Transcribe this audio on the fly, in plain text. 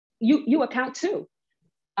you account too.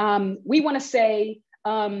 We want to say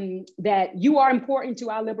that you are important to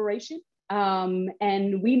our liberation,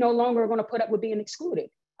 and we no longer are going to put up with being excluded.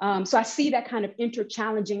 So I see that kind of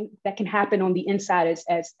interchallenging that can happen on the inside as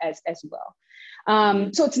well.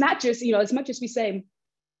 So it's not just, as much as we say,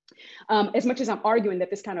 as much as I'm arguing that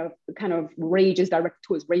this kind of rage is directed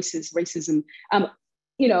towards racism,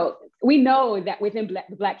 we know that within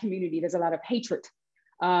the Black community, there's a lot of hatred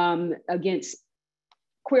against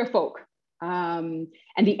queer folk, and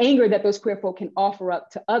the anger that those queer folk can offer up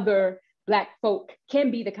to other Black folk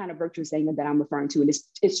can be the kind of virtuous anger that I'm referring to. And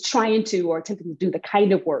it's trying to, or attempting to do the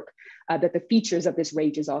kind of work that the features of this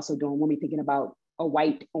rage is also doing when we're thinking about a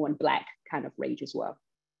white on Black kind of rage as well.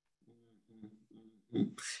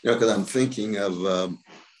 Because I'm thinking of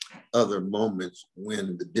other moments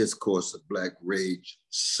when the discourse of Black rage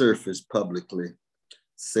surfaced publicly,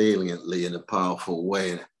 saliently in a powerful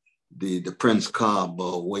way. The Prince Cobb,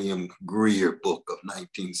 William Greer book of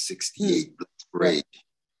 1968, Black Rage.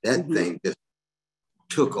 That thing just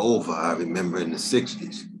took over, I remember, in the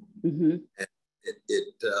 60s. And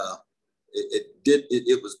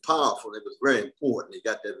it was powerful. It was very important. It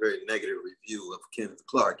got that very negative review of Kenneth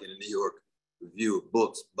Clark in the New York Review of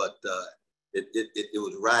Books, but it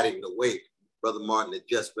was riding the wave. Brother Martin had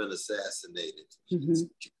just been assassinated.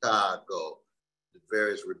 Chicago, the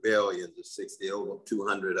various rebellions of 60, over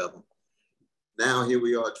 200 of them. Now here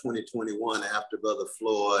we are, 2021, after Brother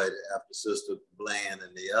Floyd, after Sister Bland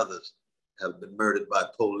and the others have been murdered by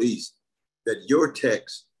police, that your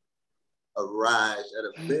text arrives at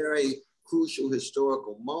a very crucial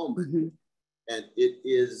historical moment. And it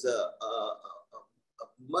is a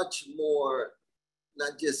much more,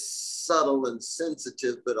 not just subtle and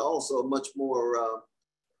sensitive, but also a much more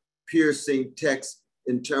piercing text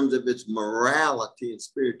in terms of its morality and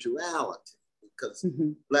spirituality. Because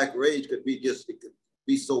Black rage could be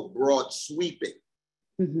so broad sweeping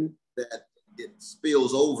that it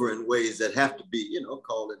spills over in ways that have to be,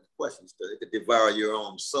 called into question. So it could devour your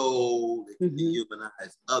own soul, it could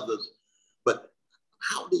dehumanize others. But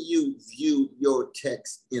how do you view your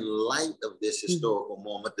text in light of this historical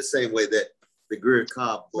moment, the same way that the Greer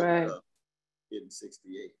Cobb book in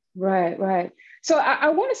 68? Right. So I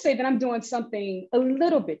want to say that I'm doing something a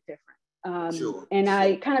little bit different. And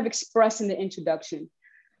I kind of express in the introduction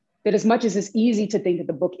that as much as it's easy to think that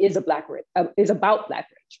the book is about Black rage, it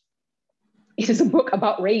is a book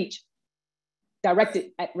about rage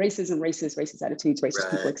directed at racism, racist attitudes,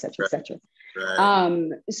 racist people, et cetera.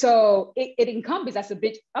 So it encompasses, that's a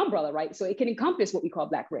big umbrella, right? So it can encompass what we call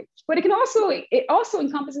Black rage, but it also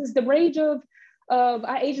encompasses the rage of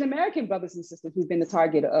our Asian American brothers and sisters who've been the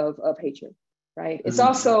target of hatred. Right. It's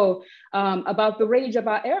also about the rage of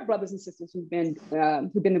our Arab brothers and sisters who've been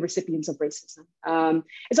the recipients of racism.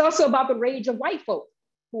 It's also about the rage of white folk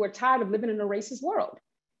who are tired of living in a racist world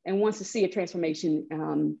and wants to see a transformation.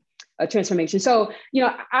 So,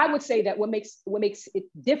 I would say that what makes it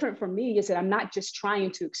different for me is that I'm not just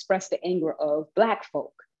trying to express the anger of Black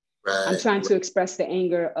folk. I'm trying to express the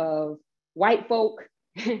anger of white folk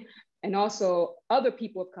and also other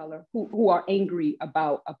people of color who are angry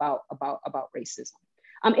about racism.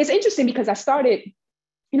 It's interesting because I started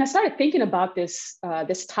thinking about this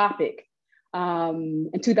topic in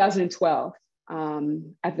 2012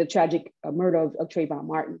 after the tragic murder of Trayvon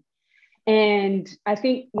Martin. And I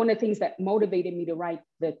think one of the things that motivated me to write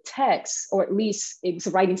the text, or at least it was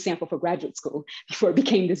a writing sample for graduate school before it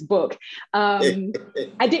became this book.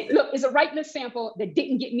 It's a writing sample that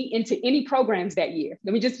didn't get me into any programs that year.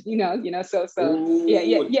 Let me just, yeah.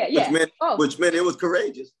 Which meant it was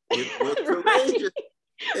courageous. It was courageous.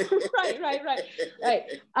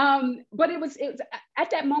 Right. But it was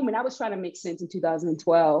at that moment, I was trying to make sense in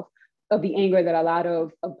 2012 of the anger that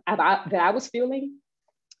that I was feeling.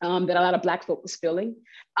 That a lot of Black folk was feeling.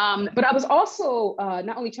 But I was also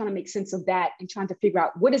not only trying to make sense of that and trying to figure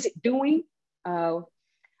out what is it doing, but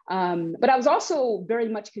I was also very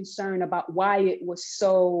much concerned about why it was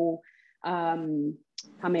so, how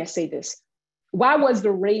may I say this? Why was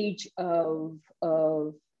the rage of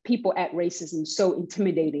people at racism so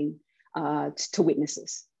intimidating to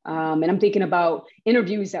witnesses? And I'm thinking about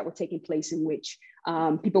interviews that were taking place in which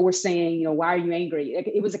people were saying, why are you angry?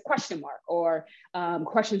 It was a question mark, or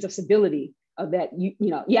questions of civility of that,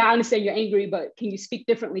 I understand you're angry, but can you speak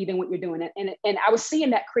differently than what you're doing? And I was seeing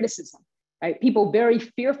that criticism, right? People very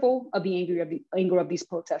fearful of the anger of these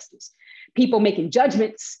protesters, people making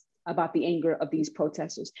judgments about the anger of these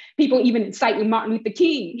protesters, people even citing Martin Luther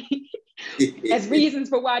King as reasons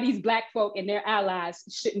for why these Black folk and their allies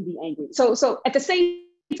shouldn't be angry. So at the same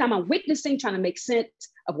time, I'm witnessing, trying to make sense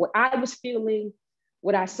of what I was feeling,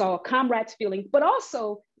 what I saw comrades feeling, but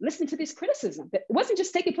also listening to this criticism that wasn't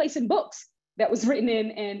just taking place in books that was written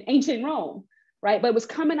in ancient Rome, right? But it was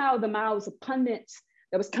coming out of the mouths of pundits,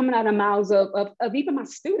 that was coming out of the mouths of even my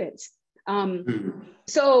students. So I'm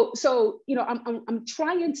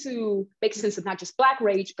trying to make sense of not just Black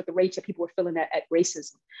rage, but the rage that people were feeling at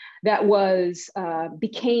racism, that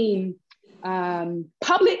became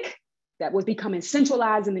public, that was becoming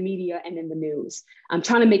centralized in the media and in the news. I'm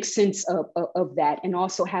trying to make sense of that, and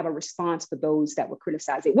also have a response for those that were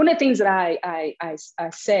criticizing. One of the things that I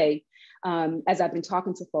say as I've been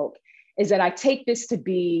talking to folk is that I take this to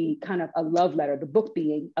be kind of a love letter, the book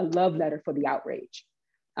being a love letter for the outrage.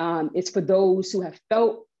 It's for those who have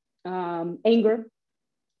felt anger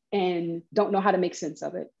and don't know how to make sense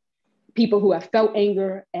of it. People who have felt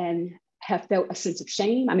anger and have felt a sense of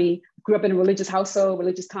shame. I mean, grew up in a religious household,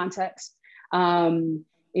 religious context. We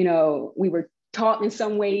were taught in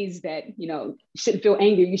some ways that, you shouldn't feel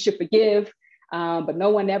angry, you should forgive. But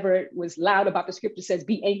no one ever was loud about the scripture says,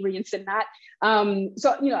 be angry and sin not. And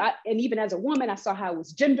even as a woman, I saw how it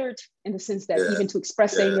was gendered in the sense that even to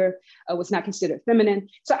express anger was not considered feminine.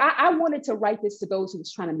 So I wanted to write this to those who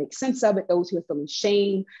was trying to make sense of it, those who are feeling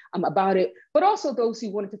shame about it, but also those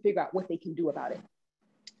who wanted to figure out what they can do about it.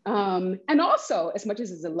 And also, as much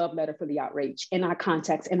as it's a love letter for the outrage in our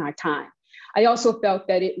context, in our time, I also felt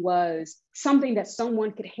that it was something that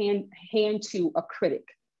someone could hand to a critic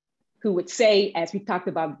who would say, as we talked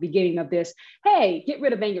about at the beginning of this, hey, get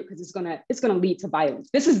rid of anger because it's gonna lead to violence.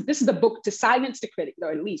 This is the book to silence the critic,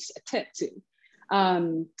 or at least attempt to.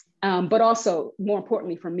 But also, more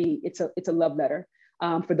importantly for me, it's a love letter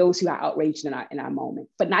for those who are outraged in our moment,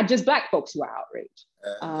 but not just Black folks who are outraged,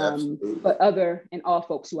 but other and all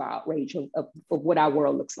folks who are outraged of what our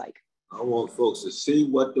world looks like. I want folks to see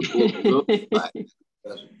what the book looks like.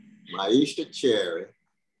 Myisha Cherry,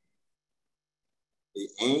 the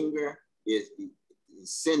anger is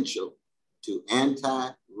essential to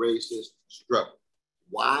anti-racist struggle.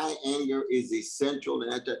 Why anger is essential in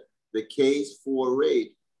the case for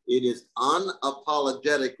rage? It is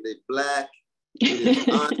unapologetically Black. It is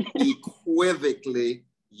unequivocally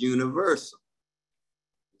universal.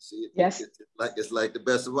 You see, yes. It's like the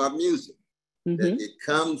best of our music. It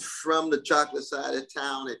comes from the chocolate side of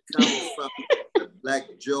town. It comes from the Black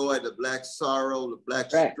joy, the Black sorrow, the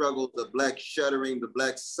Black struggle, the Black shuddering, the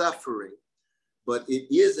Black suffering. But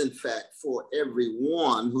it is, in fact, for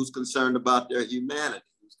everyone who's concerned about their humanity,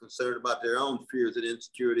 who's concerned about their own fears and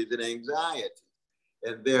insecurities and anxiety.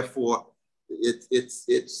 And therefore, it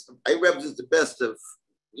represents the best of,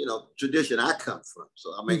 tradition I come from.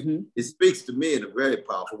 So, I mean, it speaks to me in a very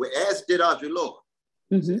powerful way, as did Audre Lorde.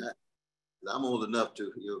 I'm old enough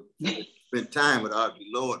to spend time with Audre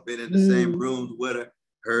Lorde, been in the same rooms with her,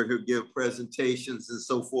 heard her give presentations and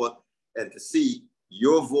so forth, and to see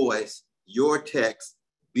your voice, your text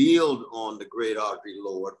build on the great Audre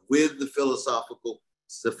Lorde with the philosophical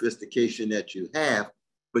sophistication that you have,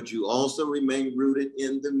 but you also remain rooted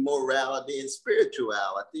in the morality and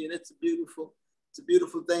spirituality, and it's a beautiful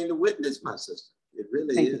thing to witness, my sister. It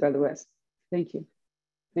really is. Thank you, Brother West. Thank you.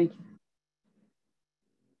 Thank you.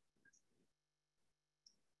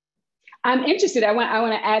 I'm interested. I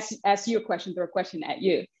want to ask you a question, throw a question at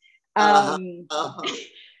you. So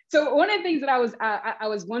one of the things that I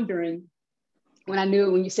was wondering when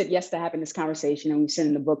you said yes to having this conversation and we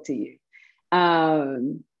sending the book to you, I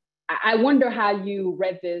wonder how you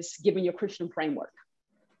read this given your Christian framework.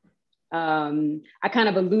 I kind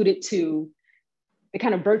of alluded to the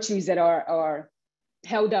kind of virtues that are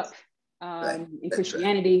held up in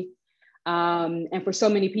Christianity, and for so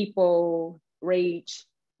many people, rage,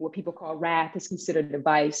 what people call wrath, is considered a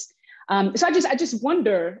vice. So I just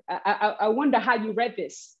wonder, I wonder how you read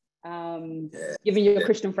this, given your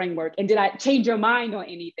Christian framework, and did I change your mind on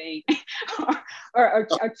anything, or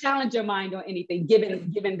challenge your mind on anything,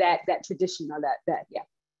 given that tradition or that.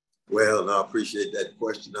 Well, no, I appreciate that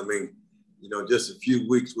question. I mean, just a few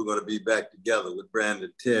weeks we're going to be back together with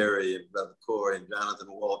Brandon Terry and Brother Corey and Jonathan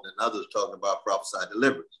Walton and others talking about prophesied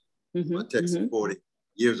deliverance. My text 40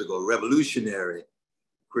 years ago, revolutionary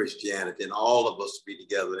Christianity, and all of us be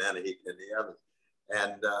together, and the others.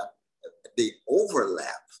 And the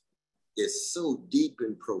overlap is so deep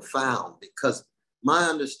and profound, because my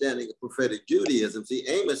understanding of prophetic Judaism, see,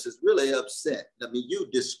 Amos is really upset. I mean, you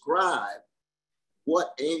describe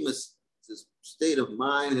what Amos' state of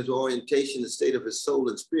mind, his orientation, the state of his soul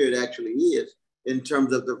and spirit actually is in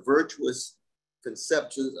terms of the virtuous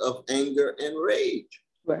conceptions of anger and rage.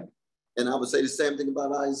 Right. And I would say the same thing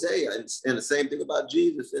about Isaiah, and the same thing about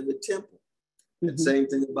Jesus in the temple. And same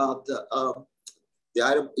thing about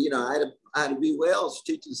Ida B. Wells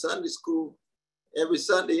teaching Sunday school every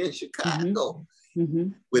Sunday in Chicago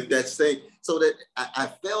with that same, so that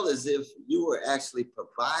I felt as if you were actually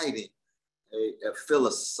providing a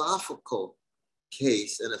philosophical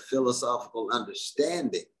case and a philosophical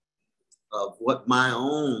understanding of what my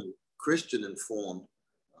own Christian informed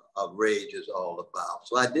of rage is all about.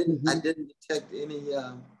 So I didn't detect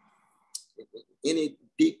any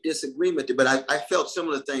deep disagreement there, but I felt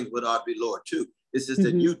similar things with Audre Lorde too. It's just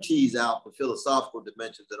that you tease out the philosophical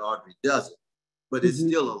dimensions that Audre doesn't, but it's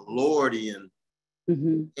still a Lordean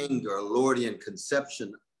anger, a Lordean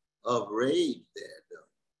conception of rage there, though.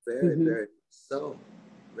 Very, very so.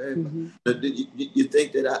 Very much. Did you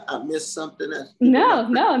think that I missed something? No.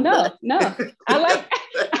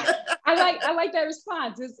 I like that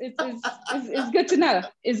response. It's good to know.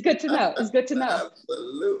 It's good to know. It's good to know.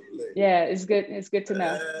 Absolutely. Yeah, it's good. It's good to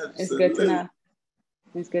know. Absolutely. It's good to know.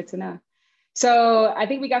 It's good to know. So I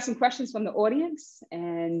think we got some questions from the audience,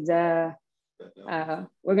 and we're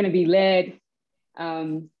going to be led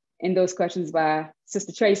in those questions by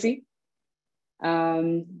Sister Tracy. But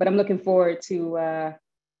I'm looking forward to,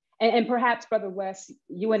 and perhaps Brother West,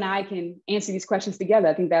 you and I can answer these questions together.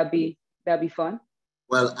 I think that'd be fun.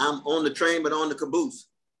 Well, I'm on the train, but on the caboose.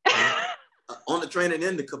 On the train and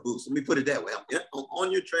in the caboose. Let me put it that way. I'm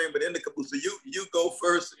on your train, but in the caboose. So you go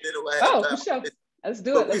first, and then we'll have time. For sure. Let's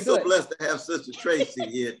do it. We're so blessed to have Sister Tracy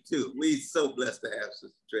here too. We're so blessed to have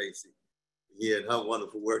Sister Tracy here and her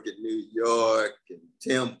wonderful work in New York and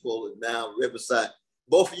Temple and now Riverside.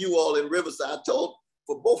 Both of you all in Riverside. I told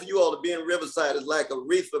for both of you all to be in Riverside is like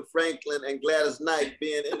Aretha Franklin and Gladys Knight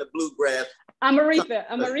being in the bluegrass. I'm Aretha.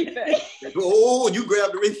 Oh, you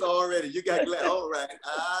grabbed Aretha already. You got Gladys. All right,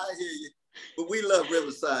 I hear you. But we love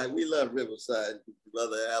Riverside. We love Riverside.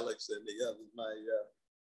 Brother Alex and the others.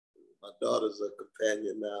 My daughter's a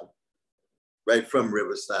companion now, right from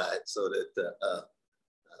Riverside, so that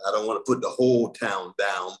I don't want to put the whole town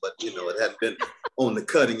down, but you know, it hadn't been on the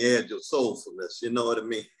cutting edge of soulfulness. You know what I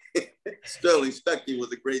mean? Sterling Stuckey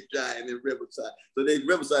was a great giant in Riverside. So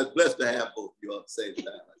Riverside's blessed to have both of you at the same time,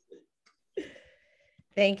 I think.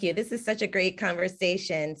 Thank you. This is such a great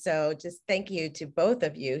conversation. So just thank you to both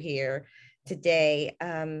of you here today.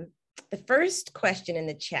 The first question in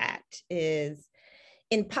the chat is,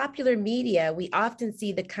 in popular media, we often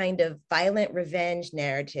see the kind of violent revenge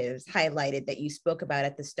narratives highlighted that you spoke about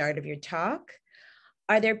at the start of your talk.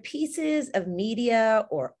 Are there pieces of media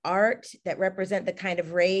or art that represent the kind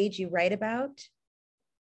of rage you write about?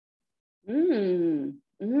 I mean,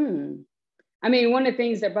 one of the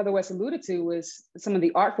things that Brother West alluded to was some of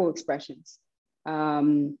the artful expressions,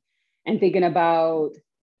 and thinking about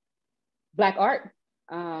Black art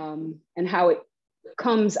and how it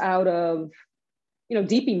comes out of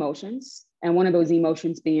deep emotions, and one of those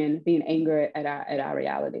emotions being anger at our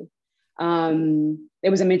reality.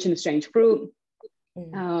 There was a mention of strange fruit.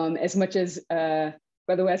 As much as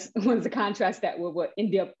Brother West wants to contrast that with what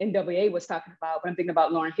NWA was talking about, but I'm thinking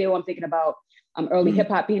about Lauryn Hill. I'm thinking about early hip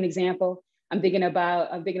hop being an example. I'm thinking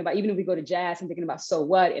about even if we go to jazz, I'm thinking about So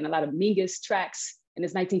What and a lot of Mingus tracks in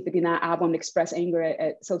this 1959 album express anger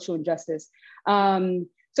at social injustice.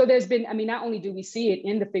 So there's been, not only do we see it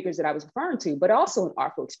in the figures that I was referring to, but also in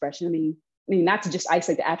artful expression. I mean, not to just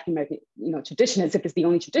isolate the African-American, tradition as if it's the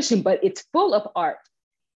only tradition, but it's full of art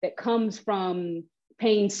that comes from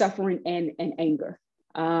pain, suffering, and anger.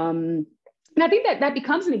 And I think that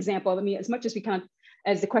becomes an example. As much as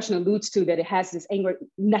as the question alludes to, that it has this anger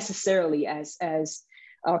necessarily as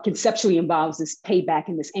conceptually involves this payback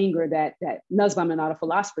and this anger that Nussbaum and other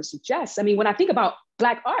philosophers suggests. When I think about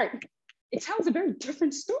Black art, it tells a very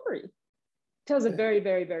different story. It tells a very,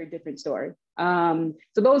 very, very different story. So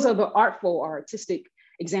those are the artful or artistic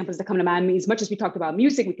examples that come to mind. As much as we talked about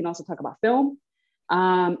music, we can also talk about film.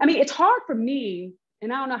 It's hard for me,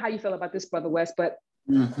 and I don't know how you feel about this, Brother West, but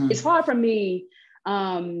it's hard for me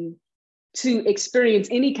to experience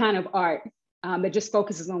any kind of art that just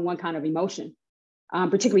focuses on one kind of emotion,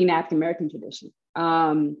 particularly in the African-American tradition.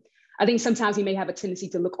 I think sometimes we may have a tendency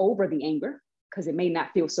to look over the anger because it may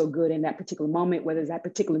not feel so good in that particular moment, whether it's that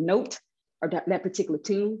particular note or that particular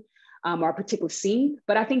tune or a particular scene.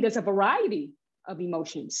 But I think there's a variety of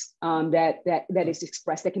emotions that is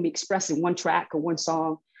expressed, that can be expressed in one track or one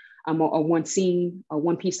song or one scene or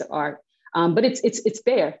one piece of art. But it's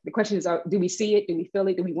there. The question is, do we see it? Do we feel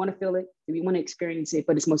it? Do we want to feel it? Do we want to experience it?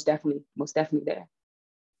 But it's most definitely there.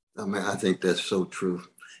 I think that's so true.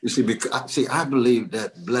 You see, I believe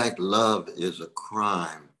that Black love is a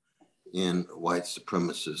crime in white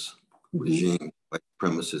supremacist regime, white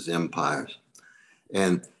supremacist empires.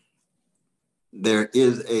 And there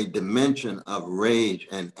is a dimension of rage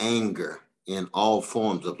and anger in all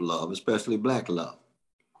forms of love, especially Black love.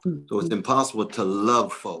 So it's impossible to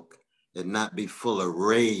love folk and not be full of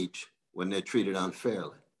rage when they're treated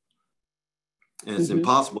unfairly. And it's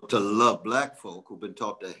impossible to love Black folk who've been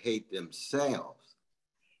taught to hate themselves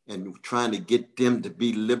and trying to get them to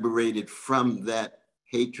be liberated from that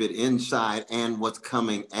hatred inside and what's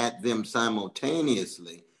coming at them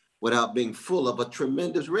simultaneously without being full of a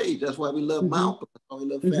tremendous rage. That's why we love Malcolm. That's why we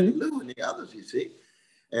love Fannie Lou and the others, you see.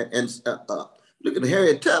 And look at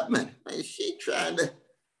Harriet Tubman. Man, she trying to,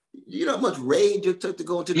 you know how much rage it took to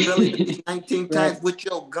go into the belly 19 times with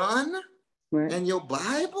your gun and your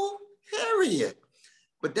Bible? Harriet.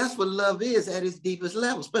 But that's what love is at its deepest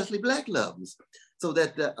level, especially Black love. So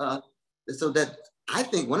that I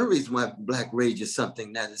think one of the reasons why Black rage is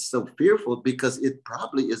something that is so fearful, because it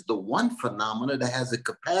probably is the one phenomena that has a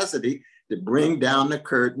capacity to bring down the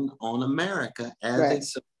curtain on America as a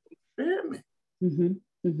social experiment.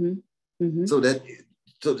 So that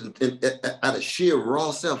out of sheer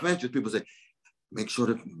raw self-interest, people say, make sure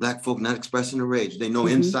that Black folk not expressing the rage. They know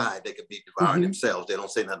inside they could be devouring themselves. They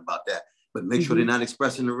don't say nothing about that, but make sure they're not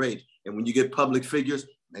expressing the rage. And when you get public figures,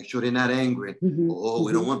 make sure they're not angry. Oh,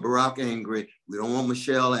 we don't want Barack angry. We don't want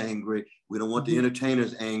Michelle angry. We don't want the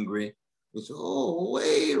entertainers angry. And so, oh,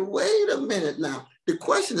 wait a minute now. The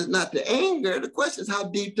question is not the anger. The question is how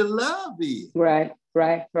deep the love is. Right.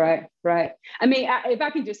 I mean, if I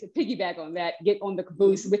can just piggyback on that, get on the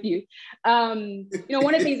caboose with you. You know,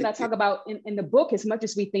 one of the things that I talk about in the book, as much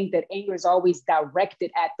as we think that anger is always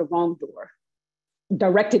directed at the wrong door,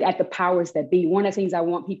 directed at the powers that be, one of the things I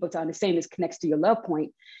want people to understand is connects to your love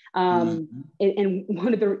point. And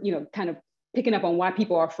one of the, you know, kind of picking up on why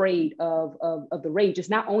people are afraid of the rage is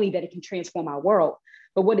not only that it can transform our world,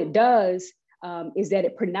 but what it does is that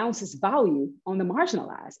it pronounces value on the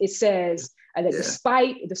marginalized. It says that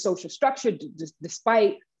despite the social structure,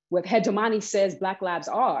 despite what hegemony says Black lives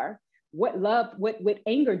are, what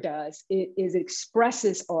anger does is it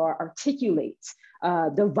expresses or articulates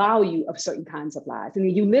the value of certain kinds of lives. I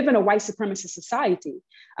mean, you live in a white supremacist society,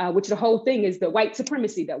 which the whole thing is the white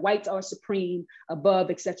supremacy, that whites are supreme,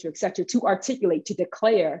 above, et cetera, to articulate, to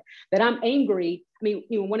declare that I'm angry. I mean,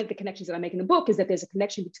 you know, one of the connections that I make in the book is that there's a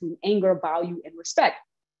connection between anger, value, and respect.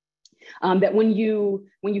 That when you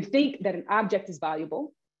think that an object is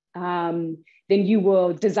valuable, then you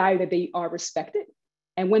will desire that they are respected.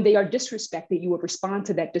 And when they are disrespected, you will respond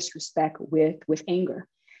to that disrespect with anger.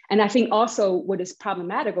 And I think also what is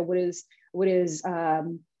problematic, or what is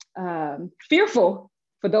fearful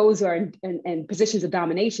for those who are in positions of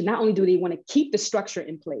domination, not only do they want to keep the structure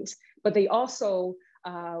in place, but they also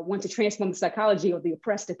want to transform the psychology of the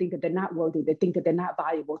oppressed to think that they're not worthy, they think that they're not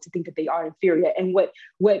valuable, to think that they are inferior. And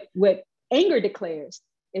what anger declares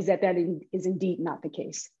is that is indeed not the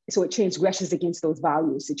case. So it transgresses against those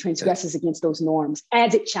values, it transgresses against those norms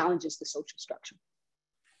as it challenges the social structure.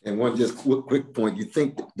 And one just quick point, you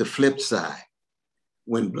think the flip side,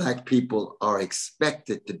 when Black people are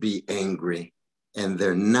expected to be angry and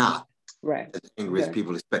they're not as angry as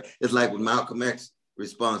people expect. It's like with Malcolm X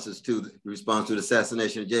response to the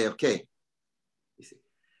assassination of JFK. You see,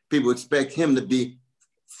 people expect him to be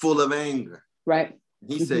full of anger. Right.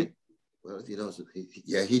 He said, well, you know,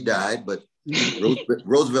 he died, but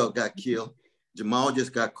Roosevelt got killed. Jamal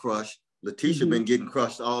just got crushed. Letitia been getting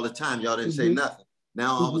crushed all the time. Y'all didn't say nothing.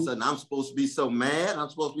 Now, all of a sudden, I'm supposed to be so mad. I'm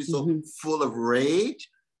supposed to be so full of rage.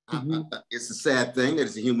 It's a sad thing that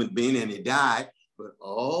it's a human being and he died. But,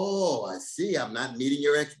 oh, I see. I'm not meeting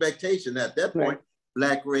your expectation. At that point,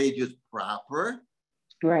 Black rage is proper.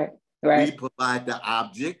 Right. We provide the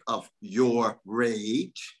object of your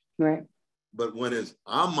rage. Right. But when it's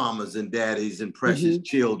our mamas and daddies and precious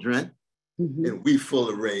children, and we full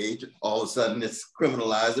of rage, all of a sudden it's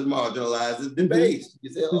criminalized and marginalized and debased. You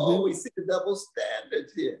say, oh, we see the double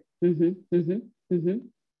standards here.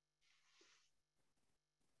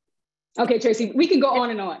 Okay, Tracy, we can go on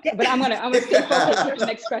and on, but I'm gonna stay focused on the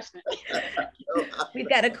next question. We've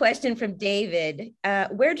got a question from David.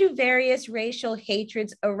 Where do various racial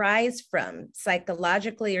hatreds arise from,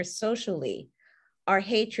 psychologically or socially? Are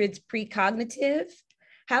hatreds precognitive?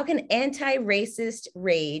 How can anti-racist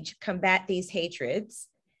rage combat these hatreds?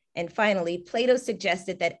 And finally, Plato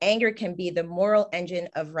suggested that anger can be the moral engine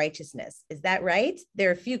of righteousness. Is that right? There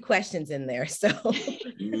are a few questions in there, so.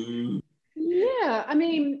 Yeah, I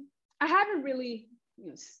mean, I haven't really,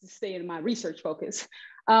 stay in my research focus.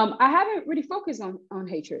 I haven't really focused on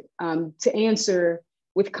hatred to answer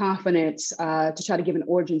with confidence, to try to give an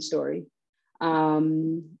origin story.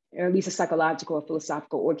 Or at least a psychological or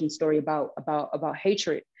philosophical origin story about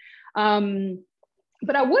hatred.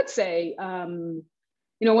 But I would say, one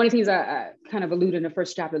of the things I kind of allude in the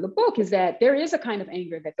first chapter of the book is that there is a kind of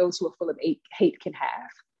anger that those who are full of hate can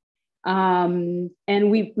have. And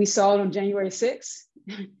we saw it on January 6th.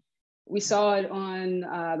 We saw it on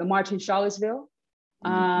the march in Charlottesville.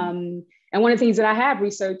 And one of the things that I have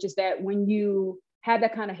researched is that when you have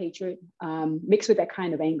that kind of hatred mixed with that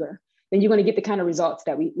kind of anger, then you're going to get the kind of results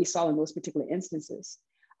that we saw in those particular instances.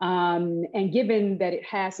 And given that it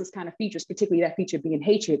has those kind of features, particularly that feature being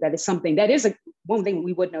hatred, that is something that is one thing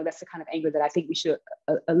we would know, that's the kind of anger that I think we should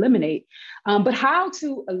eliminate. But how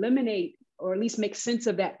to eliminate or at least make sense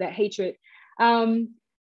of that hatred,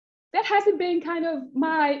 that hasn't been kind of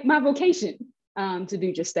my vocation to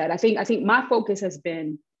do just that. I think my focus has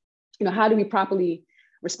been, how do we properly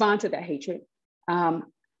respond to that hatred?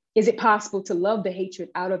 Is it possible to love the hatred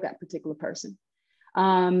out of that particular person?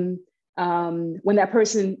 When that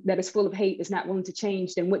person that is full of hate is not willing to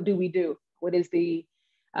change, then what do we do? What is do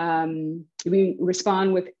we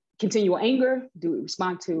respond with continual anger? Do we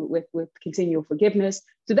respond with continual forgiveness?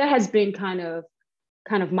 So that has been kind of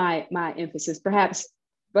my emphasis. Perhaps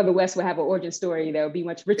Brother West will have an origin story that will be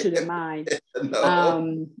much richer than mine.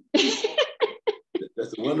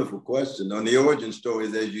 That's a wonderful question. On the origin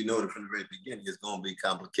stories, as you noted from the very beginning, it's going to be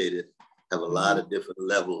complicated, have a lot of different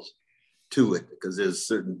levels to it, because there's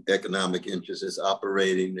certain economic interests that's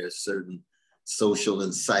operating, there's certain social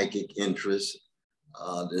and psychic interests.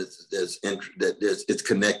 It's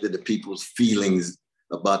connected to people's feelings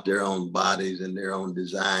about their own bodies and their own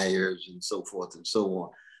desires and so forth and so on.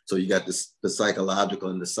 So you got the psychological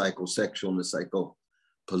and the psychosexual and the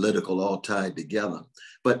psychopolitical all tied together.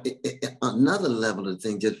 But another level of the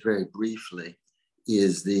thing, just very briefly,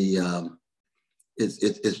 is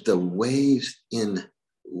it's the ways in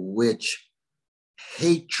which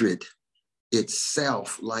hatred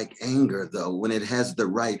itself, like anger, though, when it has the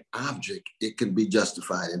right object, it can be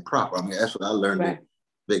justified and proper. I mean, that's what I learned at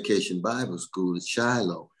Vacation Bible School at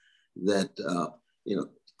Shiloh, that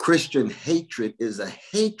Christian hatred is a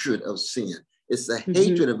hatred of sin. It's a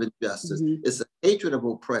hatred of injustice. It's a hatred of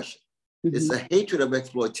oppression. It's a hatred of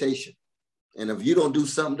exploitation. And if you don't do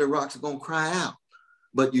something, the rocks are going to cry out.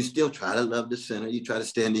 But you still try to love the sinner. You try to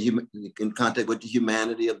stay in contact with the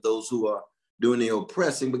humanity of those who are doing the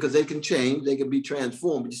oppressing, because they can change, they can be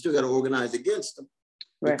transformed, but you still got to organize against them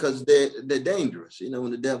because they're dangerous,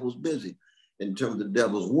 when the devil's busy in terms of the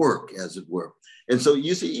devil's work, as it were. And so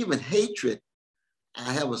you see, even hatred,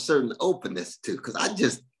 I have a certain openness to, because I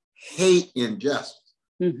just hate injustice.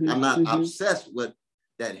 I'm not obsessed with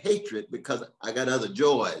that hatred because I got other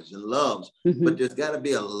joys and loves, but there's got to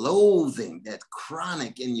be a loathing that's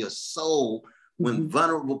chronic in your soul when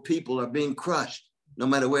vulnerable people are being crushed, no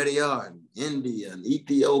matter where they are, in India and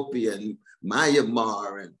Ethiopia and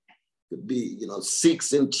Myanmar, and it could be,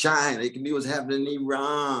 Sikhs in China. It can be what's happening in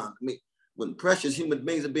Iran. I mean, when precious human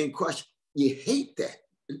beings are being crushed, you hate that.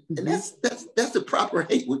 And that's the proper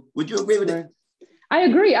hate. Would you agree with that? I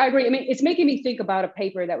agree. I mean, it's making me think about a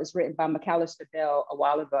paper that was written by McAllister Bell a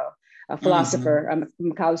while ago, a philosopher,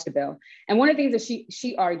 McAllister Bell. And one of the things that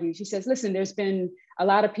she argued, she says, listen, there's been a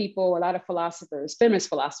lot of people, a lot of philosophers, feminist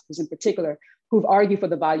philosophers in particular, who've argued for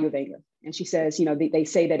the value of anger. And she says, they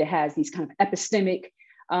say that it has these kind of epistemic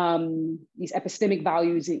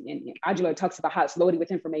values. And Angela talks about how it's loaded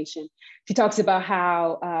with information. She talks about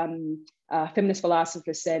how feminist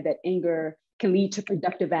philosophers said that anger can lead to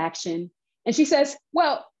productive action. And she says,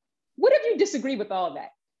 well, what if you disagree with all of that?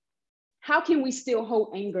 How can we still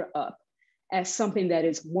hold anger up as something that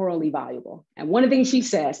is morally valuable? And one of the things she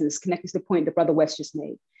says, and it's connected to the point that Brother West just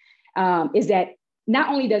made, is that not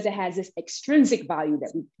only does it have this extrinsic value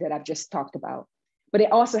that I've just talked about, but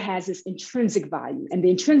it also has this intrinsic value. And the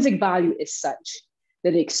intrinsic value is such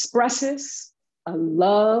that it expresses a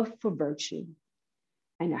love for virtue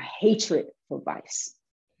and a hatred for vice.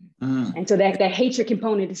 And so that hatred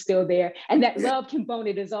component is still there. And that love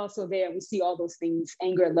component is also there. We see all those things,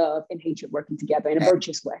 anger, love, and hatred working together in a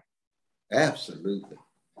virtuous way. Absolutely.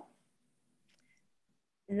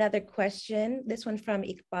 Another question, this one from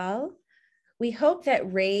Iqbal. We hope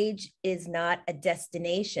that rage is not a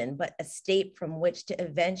destination, but a state from which to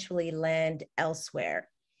eventually land elsewhere.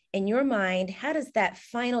 In your mind, how does that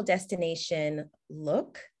final destination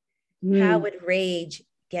look? How would rage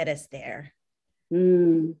get us there?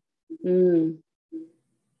 I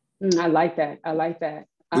like that.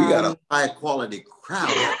 We got a high quality crowd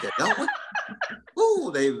out there, don't we?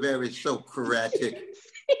 Ooh, they very Socratic.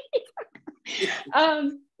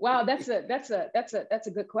 Wow, that's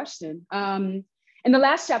a good question. In the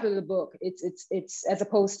last chapter of the book, it's as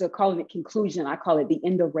opposed to calling it conclusion, I call it the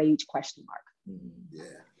end of rage ? Yeah.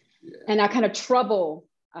 And I kind of trouble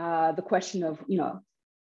the question of,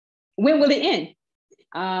 when will it end?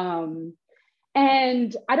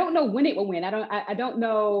 And I don't know when it will win. I don't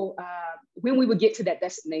know when we would get to that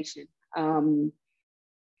destination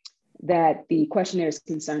that the questionnaire is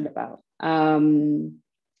concerned about. I'm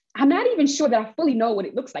not even sure that I fully know what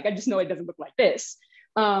it looks like. I just know it doesn't look like this.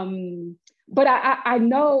 But I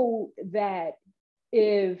know that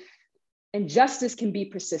if injustice can be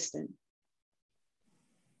persistent,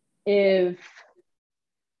 if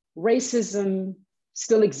racism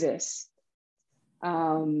still exists,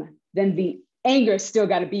 then the anger still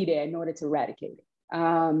got to be there in order to eradicate it.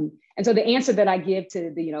 And so the answer that I give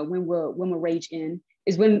to the, when will rage end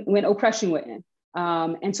is when oppression will end.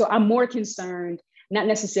 And so I'm more concerned, not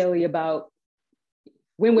necessarily about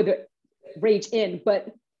when will the rage end,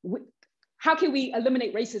 but how can we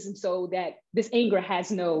eliminate racism so that this anger has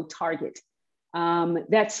no target?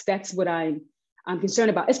 That's what I'm concerned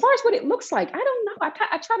about. As far as what it looks like, I don't know.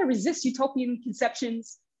 I try to resist utopian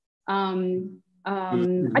conceptions.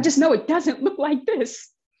 I just know it doesn't look like this.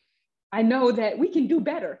 I know that we can do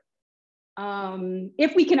better.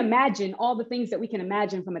 If we can imagine all the things that we can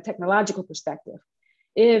imagine from a technological perspective,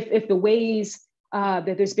 if the ways that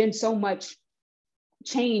there's been so much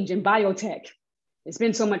change in biotech, there's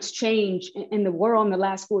been so much change in the world in the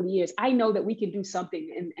last 40 years, I know that we can do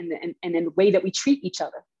something in the way that we treat each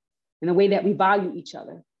other, in the way that we value each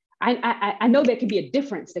other. I know there can be a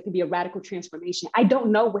difference, there can be a radical transformation. I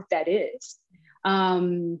don't know what that is,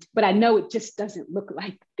 but I know it just doesn't look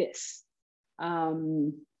like this.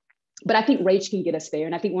 But I think rage can get us there.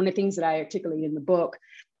 And I think one of the things that I articulate in the book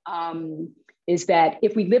is that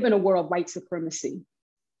if we live in a world of white supremacy,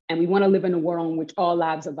 and we want to live in a world in which all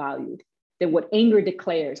lives are valued, then what anger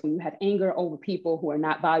declares, when you have anger over people who are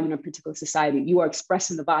not valued in a particular society, you are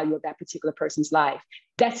expressing the value of that particular person's life.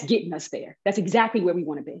 That's getting us there. That's exactly where we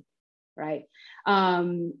want to be, right?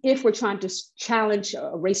 If we're trying to challenge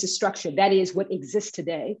a racist structure, that is what exists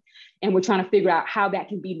today, and we're trying to figure out how that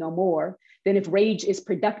can be no more, then if rage is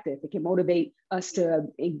productive, it can motivate us to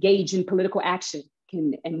engage in political action,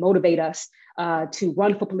 and motivate us to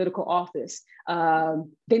run for political office, then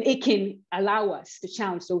it can allow us to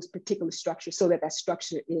challenge those particular structures so that that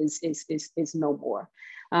structure is no more.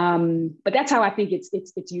 But that's how I think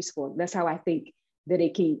it's useful. That's how I think that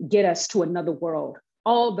it can get us to another world.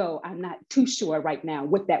 Although I'm not too sure right now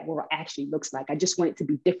what that world actually looks like. I just want it to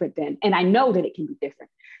be different than, and I know that it can be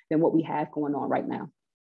different than what we have going on right now.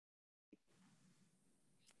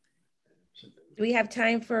 Do we have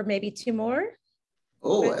time for maybe 2 more?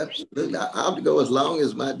 Oh, absolutely. I'll go as long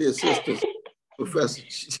as my dear sister, Professor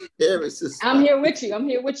Cherry. I'm here with you. I'm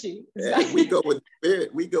here with you. Yeah, we go with the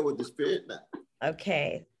spirit. We go with the spirit now.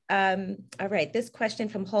 Okay. All right. This question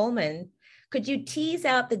from Holman. Could you tease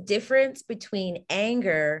out the difference between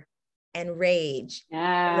anger and rage,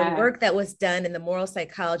 the work that was done in the moral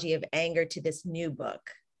psychology of anger to this new book?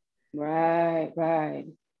 Right, right.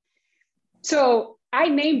 So I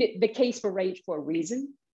named it The Case for Rage for a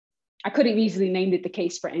reason. I could have easily named it The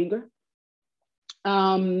Case for Anger.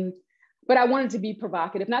 But I wanted to be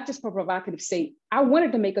provocative, not just for provocative sake. I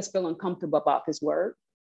wanted to make us feel uncomfortable about this word,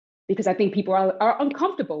 because I think people are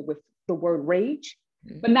uncomfortable with the word rage,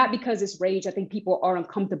 but not because it's rage. I think people are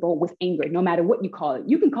uncomfortable with anger, no matter what you call it.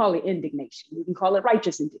 You can call it indignation. You can call it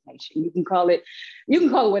righteous indignation. You can call it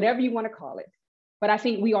whatever you want to call it. But I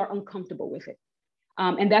think we are uncomfortable with it.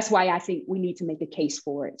 And that's why I think we need to make a case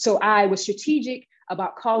for it. So I was strategic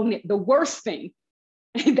about calling it the worst thing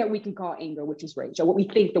that we can call anger, which is rage, or what we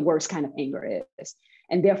think the worst kind of anger is,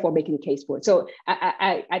 and therefore making a case for it. So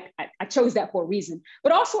I chose that for a reason,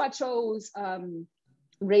 but also I chose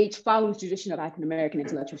rage following the tradition of African-American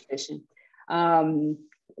intellectual tradition.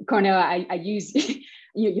 Cornel, I use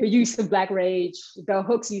your use of Black rage, Bell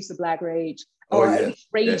Hooks' use of Black rage, or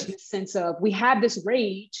rage in the sense of we have this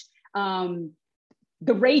rage.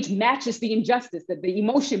 The rage matches the injustice, that the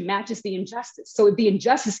emotion matches the injustice. So if the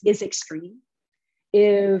injustice is extreme,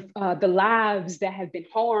 if the lives that have been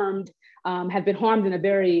harmed in a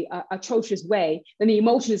very atrocious way, then the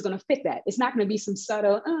emotion is going to fit that. It's not going to be some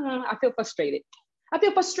subtle, I feel frustrated. I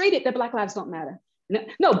feel frustrated that Black lives don't matter.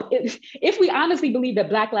 No, if we honestly believe that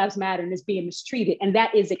Black lives matter and is being mistreated, and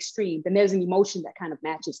that is extreme, then there's an emotion that kind of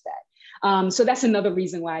matches that. So that's another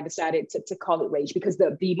reason why I decided to call it rage, because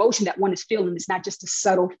the emotion that one is feeling is not just a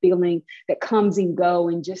subtle feeling that comes and go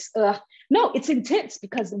and just, no, it's intense,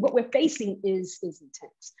 because what we're facing is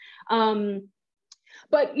intense.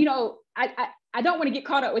 But, I don't want to get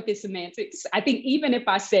caught up with the semantics. I think even if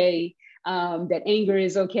I say that anger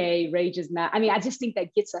is okay, rage is not, I just think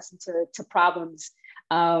that gets us into problems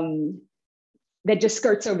that just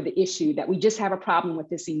skirts over the issue, that we just have a problem with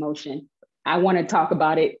this emotion. I want to talk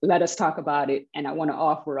about it. Let us talk about it. And I want to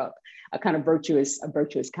offer up a kind of virtuous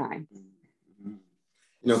kind.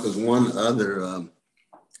 Because one other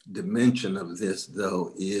dimension of this,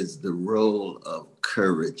 though, is the role of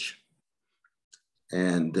courage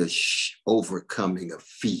and the overcoming of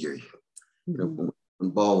fear. You know,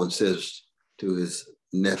 when Baldwin says to his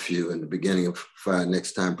nephew in the beginning of Fire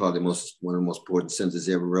Next Time, probably one of the most important sentences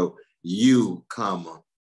he ever wrote, you, comma,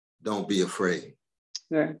 don't be afraid.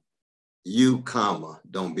 Yeah. You, comma,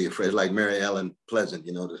 don't be afraid. Like Mary Ellen Pleasant,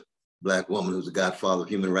 you know, the Black woman who's the godfather of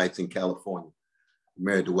human rights in California,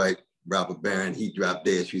 married to white robber baron. He dropped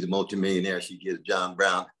dead. She's a multimillionaire. She gives John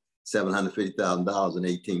Brown $750,000 in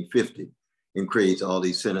 1850 and creates all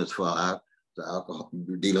these centers for alcohol,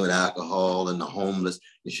 dealing with alcohol and the homeless.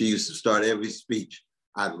 And she used to start every speech,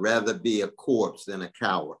 I'd rather be a corpse than a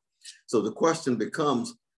coward. So the question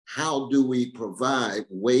becomes, how do we provide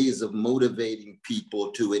ways of motivating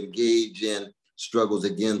people to engage in struggles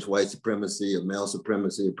against white supremacy or male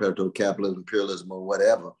supremacy or predatory capitalism, imperialism, or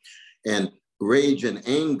whatever? And rage and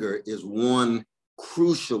anger is one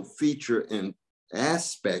crucial feature and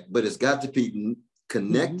aspect, but it's got to be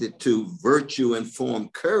connected to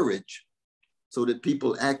virtue-informed courage so that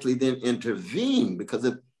people actually then intervene, because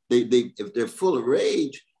if they're full of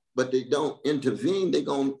rage, but they don't intervene, they're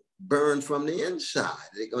going to burn from the inside.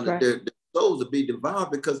 Their souls will be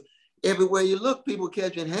devoured, because everywhere you look, people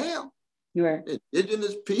catching hell. Right.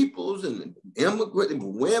 Indigenous peoples and immigrant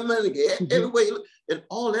women, everywhere you look, and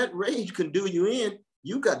all that rage can do you in.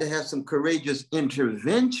 You got to have some courageous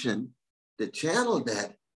intervention to channel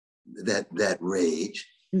that rage,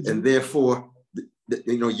 and therefore,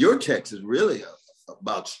 you know, your text is really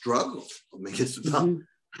about struggle. I mean, it's about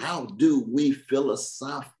how do we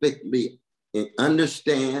philosophically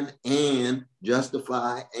understand and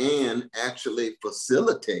justify and actually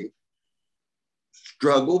facilitate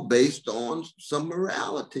struggle based on some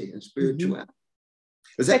morality and spirituality.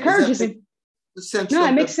 That courage is no,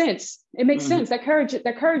 it makes sense. It makes sense. That courage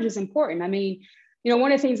is important. I mean, you know,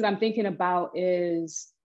 one of the things that I'm thinking about is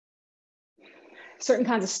certain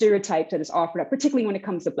kinds of stereotypes that is offered up, particularly when it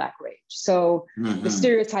comes to Black rage. So the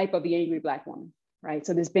stereotype of the angry Black woman, right?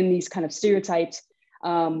 So there's been these kind of stereotypes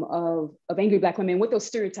of angry Black women. What those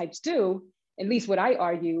stereotypes do, at least what I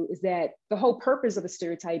argue, is that the whole purpose of a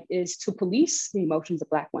stereotype is to police the emotions of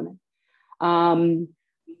Black women,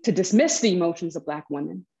 to dismiss the emotions of Black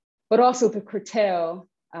women, but also to curtail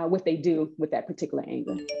what they do with that particular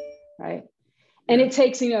anger, right? And it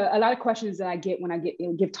takes, you know, a lot of questions that I get when I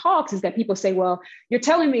give talks is that people say, well, you're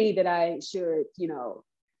telling me that I should, you know,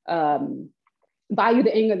 value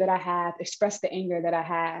the anger that I have, express the anger that I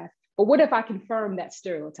have, but what if I confirm that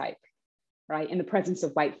stereotype, right, in the presence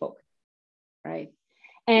of white folk, right?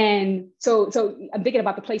 And so I'm thinking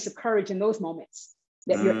about the place of courage in those moments,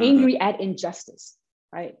 that you're angry at injustice,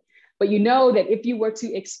 right? But you know that if you were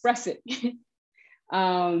to express it,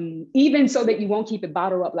 even so that you won't keep it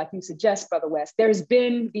bottled up like you suggest, Brother West, there's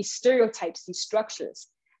been these stereotypes, these structures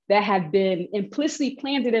that have been implicitly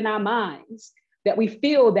planted in our minds, that we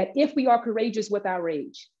feel that if we are courageous with our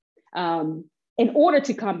rage, in order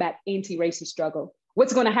to combat anti-racist struggle,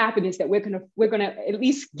 what's going to happen is that we're going to at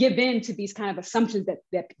least give in to these kind of assumptions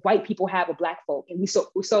that white people have of Black folk, and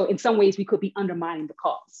so in some ways we could be undermining the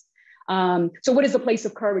cause. So what is the place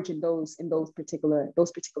of courage in those particular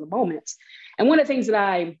moments? And one of the things that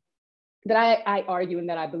I argue and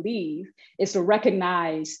that I believe is to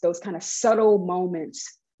recognize those kind of subtle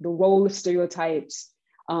moments, the role of stereotypes,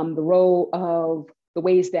 the role of the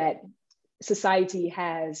ways that society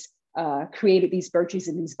has created these virtues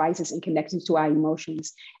and these vices and connections to our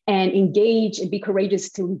emotions, and engage and be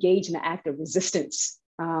courageous to engage in an act of resistance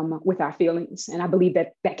with our feelings. And I believe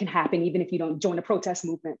that can happen even if you don't join a protest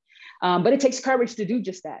movement. But it takes courage to do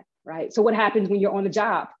just that, right? So what happens when you're on the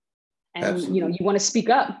job and you know you want to speak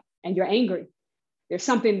up and you're angry? There's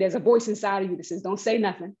a voice inside of you that says, don't say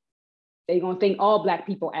nothing. They're gonna think all Black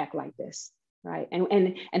people act like this, right?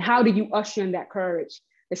 And how do you usher in that courage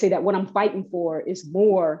to say that what I'm fighting for is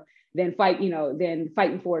more than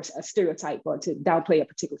fighting for a stereotype or to downplay a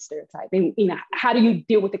particular stereotype? And you know, how do you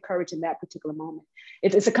deal with the courage in that particular moment?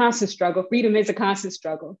 It's a constant struggle. Freedom is a constant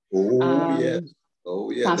struggle. Oh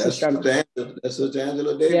yeah. That's struggle. Such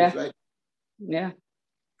Angela Davis, right? Yeah.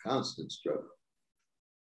 Constant struggle.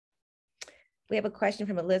 We have a question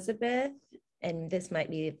from Elizabeth, and this might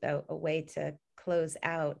be a way to close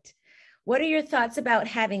out. What are your thoughts about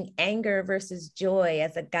having anger versus joy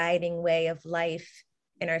as a guiding way of life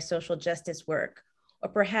in our social justice work? Or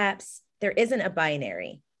perhaps there isn't a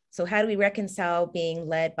binary. So how do we reconcile being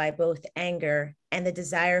led by both anger and the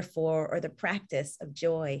desire for or the practice of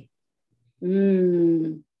joy?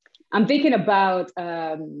 I'm thinking about,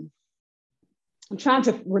 I'm trying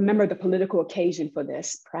to remember the political occasion for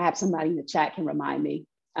this. Perhaps somebody in the chat can remind me.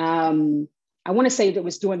 I want to say that it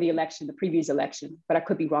was during the election, the previous election, but I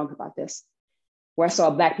could be wrong about this, where I saw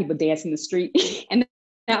Black people dance in the street, and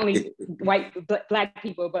not only white Black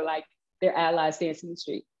people, but like their allies dance in the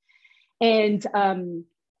street. And,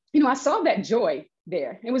 I saw that joy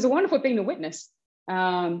there. It was a wonderful thing to witness.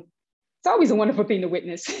 It's always a wonderful thing to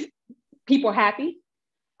witness. People happy.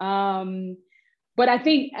 But I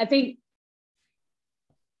think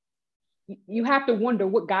you have to wonder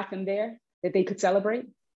what got them there that they could celebrate.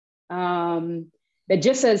 That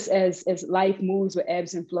just as life moves with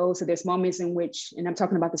ebbs and flows, so there's moments in which, and I'm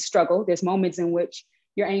talking about the struggle, there's moments in which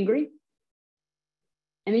you're angry,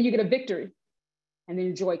 and then you get a victory, and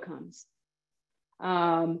then joy comes.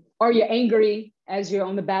 Or you're angry as you're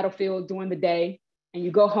on the battlefield during the day, and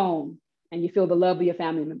you go home and you feel the love of your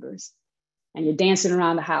family members, and you're dancing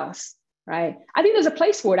around the house, right? I think there's a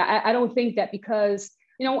place for it. I don't think that because,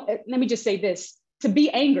 let me just say this, to be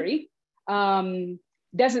angry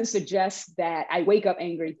doesn't suggest that I wake up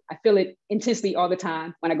angry. I feel it intensely all the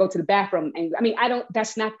time when I go to the bathroom. And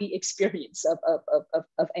that's not the experience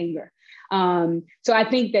of anger. So I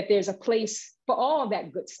think that there's a place for all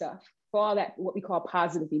that good stuff, for all that, what we call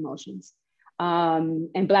positive emotions.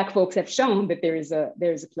 And Black folks have shown that there is a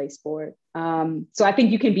place for it. So I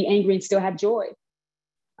think you can be angry and still have joy.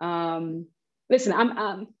 Listen,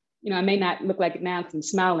 I may not look like it now because I'm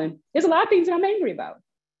smiling. There's a lot of things that I'm angry about.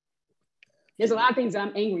 There's a lot of things that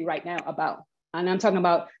I'm angry right now about. And I'm talking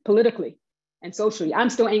about politically and socially.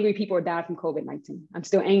 I'm still angry people are dying from COVID-19. I'm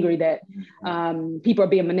still angry that people are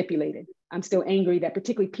being manipulated. I'm still angry that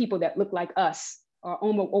particularly people that look like us are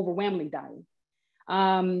almost overwhelmingly dying.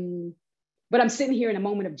 But I'm sitting here in a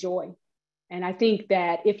moment of joy. And I think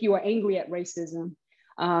that if you are angry at racism,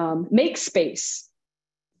 make space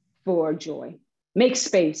for joy, make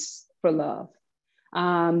space for love.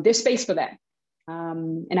 There's space for that.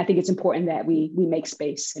 And I think it's important that we make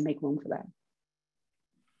space and make room for that.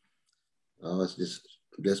 Oh, it's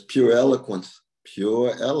just pure eloquence,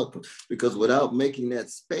 because without making that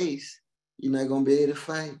space, you're not going to be able to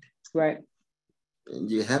fight. Right.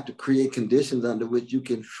 And you have to create conditions under which you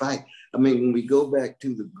can fight. When we go back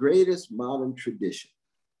to the greatest modern tradition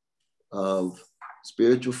of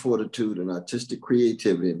spiritual fortitude and artistic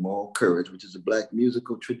creativity and moral courage, which is a Black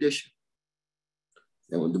musical tradition.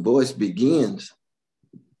 And when Du Bois begins,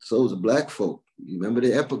 so is the Black folk. You remember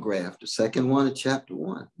the epigraph, the second one of chapter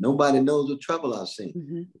 1. Nobody knows the trouble I've seen.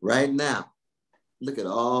 Mm-hmm. Right now, look at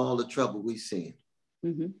all the trouble we've seen.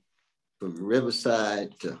 Mm-hmm. From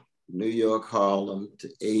Riverside to New York, Harlem, to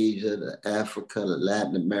Asia, to Africa, to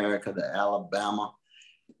Latin America, to Alabama.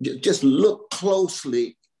 Just look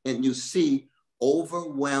closely and you see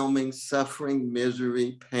overwhelming suffering,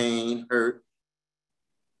 misery, pain, hurt.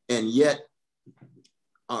 And yet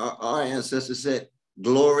our ancestors said,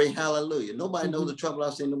 glory, hallelujah. Nobody knows the trouble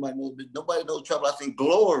I've seen. Nobody knows the trouble I've seen.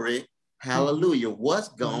 Glory, hallelujah. What's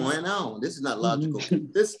going on? This is not logical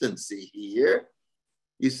consistency here.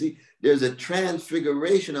 You see, there's a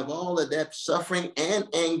transfiguration of all of that suffering and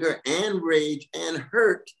anger and rage and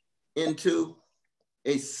hurt into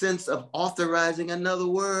a sense of authorizing another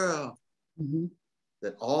world. Mm-hmm.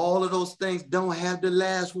 That all of those things don't have the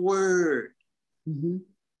last word. Mm-hmm.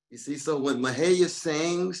 You see, so when Mahalia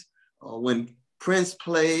sings or when Prince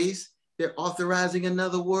plays, they're authorizing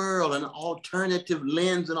another world, an alternative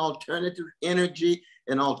lens, an alternative energy,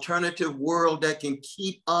 an alternative world that can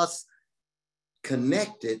keep us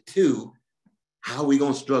connected to how we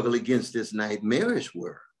gonna struggle against this nightmarish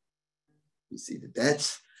world. You see,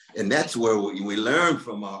 that's where we learn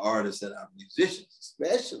from our artists and our musicians,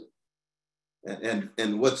 especially.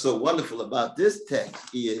 And what's so wonderful about this text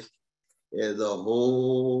is there's a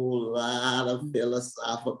whole lot of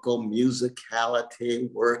philosophical musicality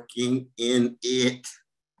working in it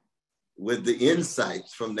with the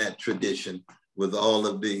insights from that tradition, with all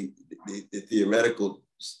of the theoretical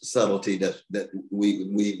subtlety that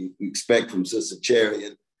we expect from Sister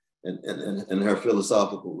Cherry and her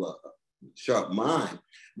philosophical sharp mind,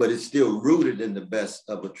 but it's still rooted in the best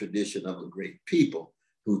of a tradition of a great people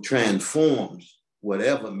who transforms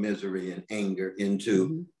whatever misery and anger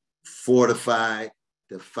into fortified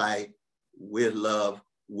to fight with love,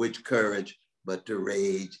 with courage, but the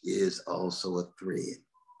rage is also a thread.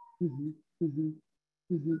 Mm-hmm. Mm-hmm.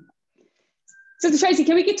 Mm-hmm. Sister Tracy,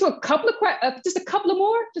 can we get to a couple of just a couple of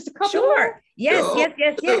more? Just a couple. Sure. More?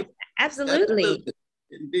 Yes. Absolutely.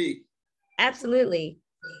 Indeed. Absolutely.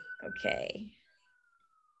 Okay.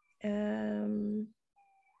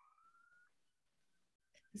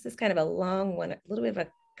 This is kind of a long one, a little bit of a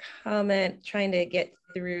comment, trying to get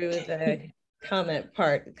through the comment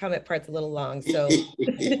part. The comment part's a little long, so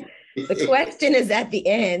the question is at the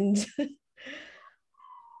end.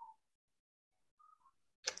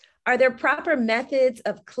 Are there proper methods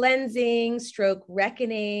of cleansing, stroke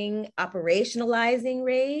reckoning, operationalizing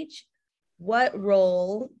rage? What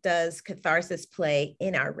role does catharsis play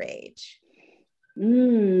in our rage?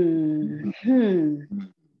 Mm-hmm.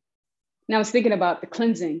 Now I was thinking about the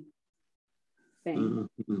cleansing thing.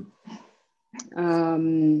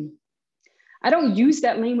 I don't use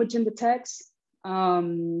that language in the text.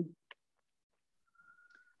 I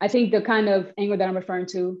think the kind of anger that I'm referring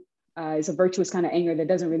to is a virtuous kind of anger that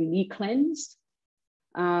doesn't really need cleansed,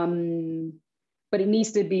 but it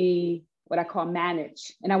needs to be what I call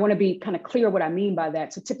managed. And I want to be kind of clear what I mean by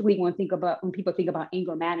that. So typically when people think about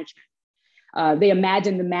anger management, they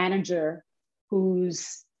imagine the manager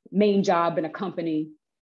whose main job in a company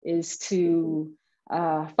is to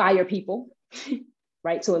fire people,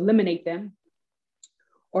 right? To eliminate them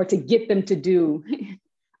or to get them to do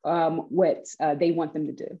what they want them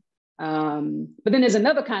to do. But then there's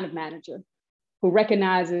another kind of manager who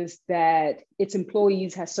recognizes that its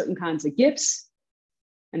employees have certain kinds of gifts,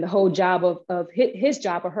 and the whole job of his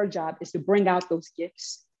job or her job is to bring out those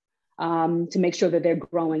gifts to make sure that they're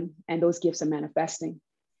growing and those gifts are manifesting.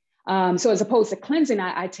 So as opposed to cleansing,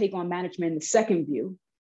 I take on management in the second view,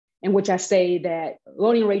 in which I say that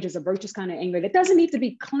Lordean rage is a virtuous kind of anger that doesn't need to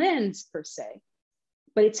be cleansed per se,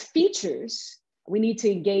 but its features, we need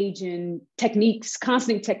to engage in techniques,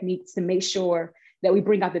 constant techniques to make sure that we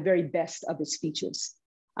bring out the very best of its features.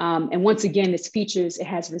 And once again, its features, it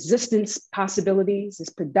has resistance possibilities, it's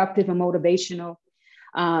productive and motivational,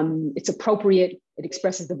 it's appropriate, it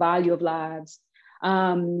expresses the value of lives.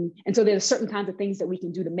 And so there are certain kinds of things that we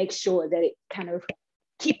can do to make sure that it kind of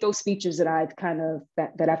keep those features that I've kind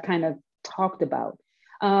of talked about.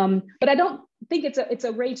 But I don't think it's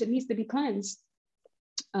a rage that needs to be cleansed.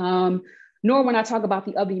 Nor when I talk about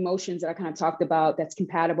the other emotions that I kind of talked about that's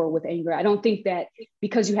compatible with anger. I don't think that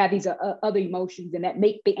because you have these other emotions and that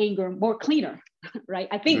make the anger more cleaner, right?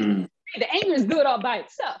 I think the anger is good all by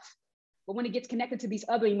itself, but when it gets connected to these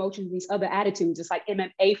other emotions, these other attitudes, it's like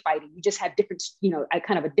MMA fighting. You just have different,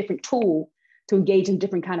 kind of a different tool to engage in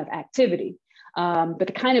different kind of activity. But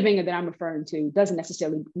the kind of anger that I'm referring to doesn't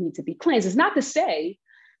necessarily need to be cleansed. It's not to say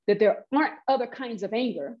that there aren't other kinds of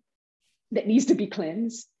anger that needs to be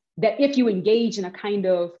cleansed, that if you engage in a kind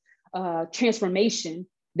of transformation,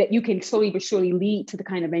 that you can slowly but surely lead to the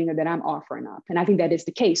kind of anger that I'm offering up. And I think that is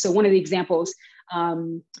the case. So one of the examples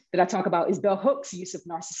that I talk about is Bell Hooks' use of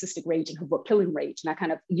narcissistic rage in her book, Killing Rage. And I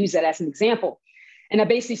kind of use that as an example. And I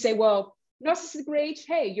basically say, well, narcissistic rage,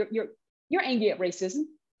 hey, you're angry at racism.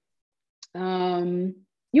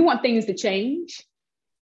 You want things to change,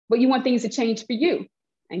 but you want things to change for you.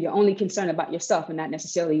 And you're only concerned about yourself and not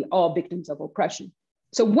necessarily all victims of oppression.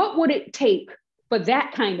 So what would it take for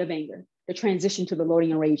that kind of anger to transition to the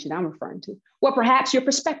Lordean rage that I'm referring to? Well, perhaps your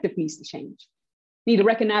perspective needs to change. You need to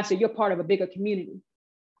recognize that you're part of a bigger community,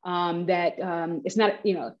 that it's not,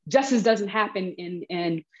 justice doesn't happen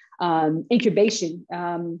in incubation.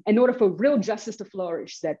 In order for real justice to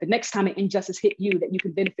flourish, that the next time an injustice hit you, that you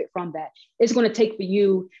can benefit from that, it's going to take for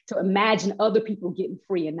you to imagine other people getting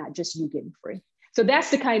free and not just you getting free. So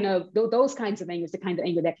that's the kind of, those kinds of anger is the kind of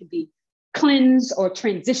anger that can be cleanse or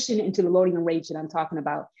transition into the Lordean rage that I'm talking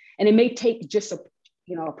about. And it may take just a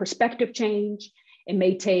perspective change. It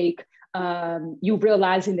may take you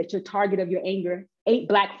realizing that your target of your anger ain't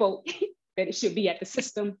Black folk, that it should be at the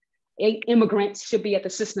system, ain't immigrants, should be at the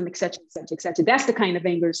system, et cetera, et cetera, et cetera. That's the kind of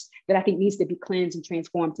angers that I think needs to be cleansed and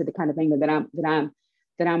transformed to the kind of anger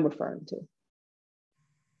that I'm referring to.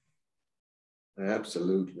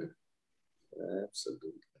 Absolutely.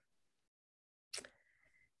 Absolutely.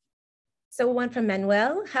 So one from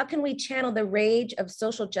Manuel: how can we channel the rage of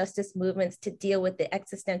social justice movements to deal with the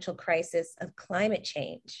existential crisis of climate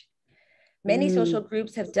change? Many social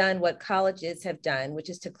groups have done what colleges have done, which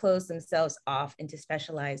is to close themselves off into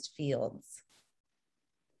specialized fields.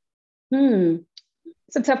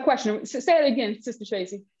 It's a tough question. Say it again, Sister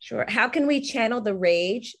Tracy. Sure. How can we channel the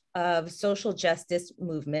rage of social justice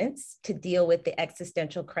movements to deal with the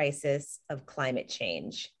existential crisis of climate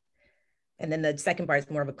change? And then the second part is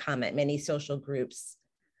more of a comment. Many social groups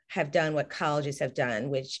have done what colleges have done,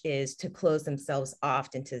 which is to close themselves off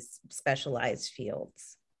into specialized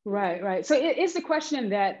fields. Right. So it is the question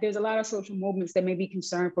that there's a lot of social movements that may be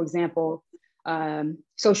concerned, for example,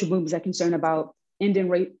 social movements that are concerned about ending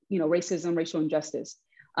racism, racial injustice,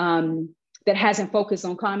 that hasn't focused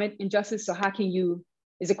on climate injustice. So how can you,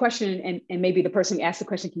 is a question, and maybe the person who asked the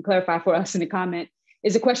question can clarify for us in the comment,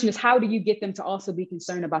 is the question is how do you get them to also be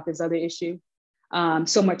concerned about this other issue?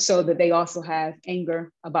 So much so that they also have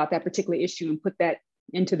anger about that particular issue and put that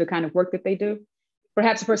into the kind of work that they do.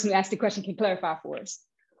 Perhaps the person who asked the question can clarify for us.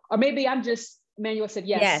 Or maybe I'm just Manuel said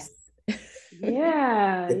yes.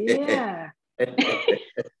 Yeah, yeah.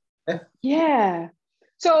 Yeah.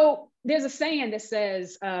 So there's a saying that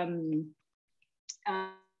says, and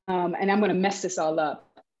I'm going to mess this all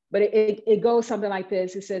up, but it goes something like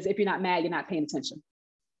this. It says, if you're not mad, you're not paying attention.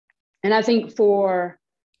 And I think for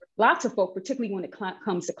lots of folk, particularly when it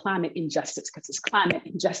comes to climate injustice, because it's climate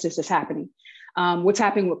injustice that's happening. What's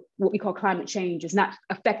happening with what we call climate change is not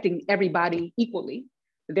affecting everybody equally.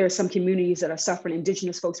 There are some communities that are suffering,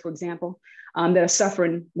 indigenous folks, for example, that are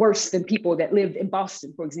suffering worse than people that lived in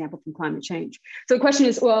Boston, for example, from climate change. So the question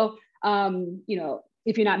is, well,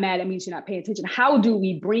 if you're not mad, that means you're not paying attention. How do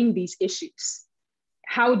we bring these issues?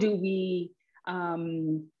 How do we,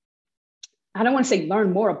 I don't want to say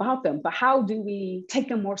learn more about them, but how do we take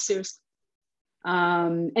them more seriously?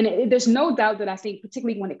 There's no doubt that I think,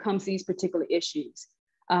 particularly when it comes to these particular issues,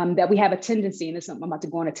 that we have a tendency, and I'm about to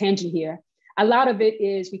go on a tangent here, a lot of it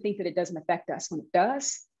is we think that it doesn't affect us when it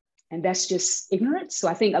does, and that's just ignorance. So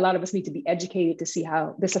I think a lot of us need to be educated to see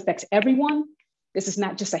how this affects everyone. This is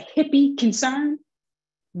not just a hippie concern,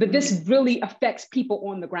 but this really affects people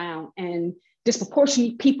on the ground and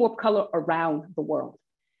disproportionately people of color around the world.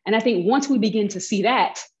 And I think once we begin to see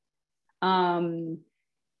that, in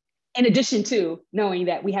addition to knowing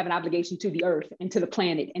that we have an obligation to the earth and to the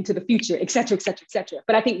planet and to the future, et cetera, et cetera, et cetera.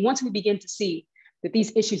 But I think once we begin to see that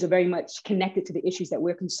these issues are very much connected to the issues that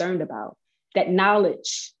we're concerned about, that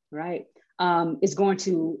knowledge, right, is going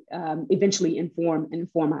to eventually inform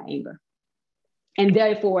our anger. And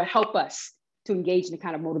therefore help us to engage in the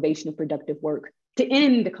kind of motivation and productive work to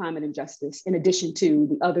end the climate injustice, in addition to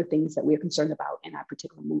the other things that we're concerned about in our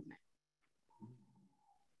particular movement.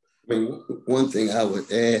 I mean, one thing I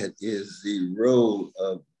would add is the role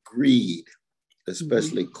of greed,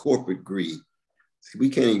 especially corporate greed. See, we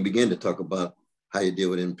can't even begin to talk about how you deal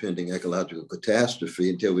with impending ecological catastrophe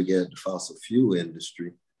until we get the fossil fuel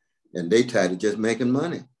industry. And they tied to just making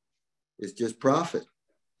money. It's just profit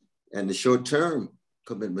and the short-term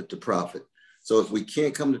commitment to profit. So if we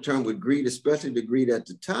can't come to terms with greed, especially the greed at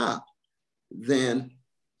the top, then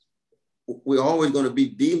we're always going to be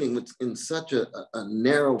dealing with in such a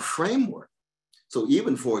narrow framework. So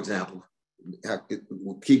even, for example,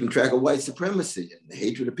 keeping track of white supremacy and the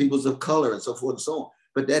hatred of peoples of color and so forth and so on.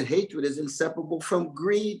 But that hatred is inseparable from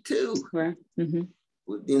greed too. Right.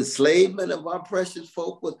 With the enslavement of our precious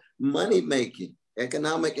folk with money making,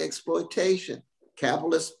 economic exploitation,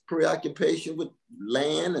 capitalist preoccupation with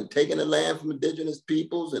land and taking the land from indigenous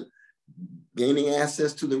peoples and gaining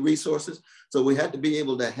access to the resources. So we had to be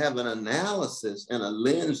able to have an analysis and a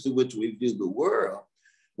lens through which we view the world,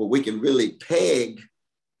 where we can really peg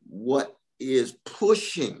what is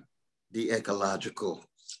pushing the ecological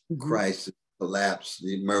crisis, collapse,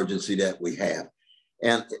 the emergency that we have.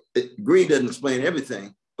 And greed doesn't explain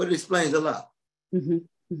everything, but it explains a lot.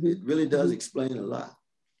 It really does explain a lot.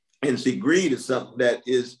 And see, greed is something that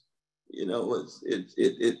is, you know,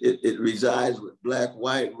 it resides with black,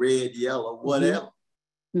 white, red, yellow, whatever.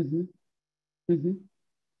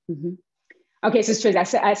 Okay, so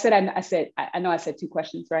Tracy, I know I said two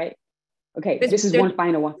questions, right? Okay, this is one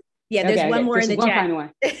final one. Yeah, there's one more in the chat. One final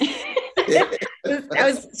one. I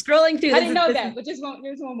was scrolling through. I didn't know that, but there's one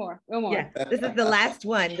more. Yeah, this is the last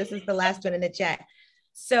one. This is the last one in the chat.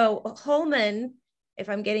 So Holman, if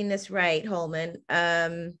I'm getting this right, Holman,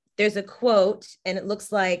 there's a quote, and it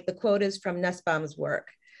looks like the quote is from Nussbaum's work.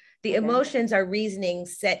 The emotions are reasoning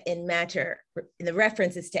set in matter. And the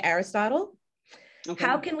reference is to Aristotle.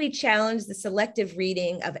 How can we challenge the selective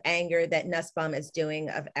reading of anger that Nussbaum is doing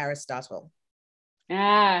of Aristotle?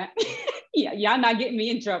 Yeah, y'all not getting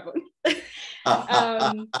me in trouble.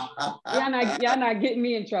 Y'all not getting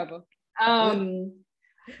me in trouble. I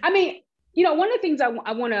mean, you know, one of the things I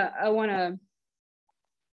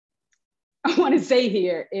want to say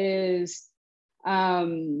here is,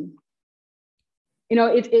 you know,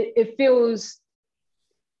 it feels,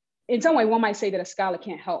 in some way, one might say that a scholar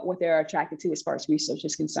can't help what they're attracted to as far as research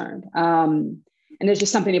is concerned. And there's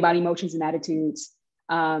just something about emotions and attitudes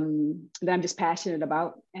that I'm just passionate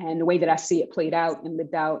about, and the way that I see it played out and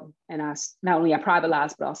lived out in us, not only our private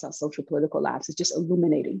lives, but also our social political lives. It's just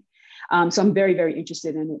illuminating. So I'm very, very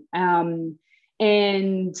interested in it.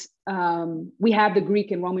 We have the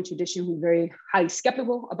Greek and Roman tradition who are very highly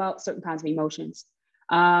skeptical about certain kinds of emotions.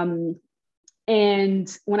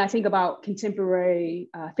 And when I think about contemporary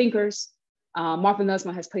thinkers, Martha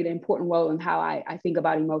Nussbaum has played an important role in how I think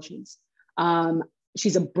about emotions.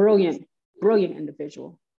 She's a brilliant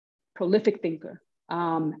individual, prolific thinker.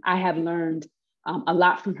 I have learned a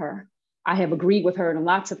lot from her. I have agreed with her in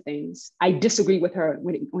lots of things. I disagree with her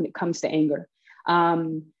when it comes to anger.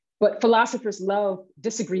 but philosophers love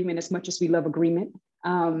disagreement as much as we love agreement.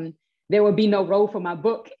 There would be no role for my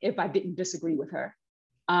book if I didn't disagree with her.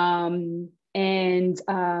 I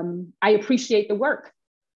appreciate the work.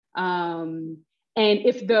 And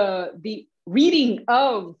if the reading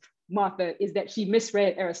of Martha is that she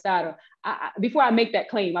misread Aristotle, before I make that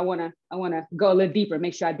claim, I wanna go a little deeper,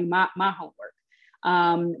 make sure I do my homework.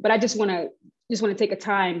 But I just wanna take a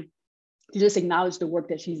time to just acknowledge the work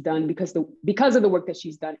that she's done, because of the work that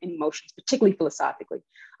she's done in emotions, particularly philosophically,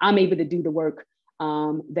 I'm able to do the work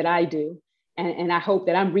that I do. And I hope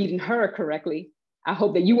that I'm reading her correctly. I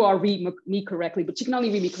hope that you all read me correctly, but you can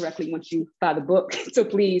only read me correctly once you buy the book. So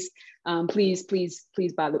please buy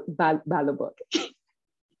the book.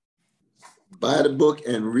 Buy the book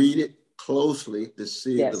and read it closely to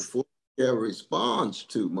see Yes. the full response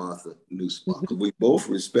to Martha Nussbaum. Mm-hmm. We both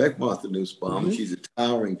respect Martha Nussbaum. Mm-hmm. She's a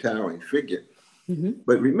towering figure. Mm-hmm.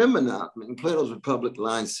 But remember now, in Plato's Republic,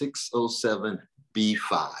 line 607b5,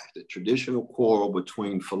 the traditional quarrel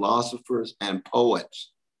between philosophers and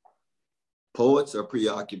poets. Poets are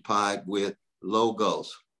preoccupied with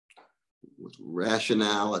logos, with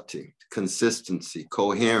rationality, consistency,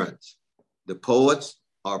 coherence. The poets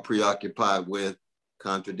are preoccupied with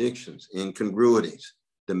contradictions, incongruities,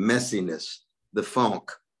 the messiness, the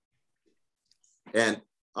funk. And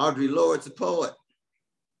Audre Lorde's a poet.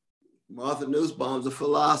 Martha Nussbaum's a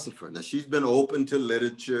philosopher. Now, she's been open to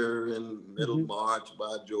literature and Middlemarch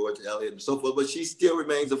by George Eliot and so forth, but she still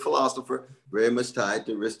remains a philosopher, very much tied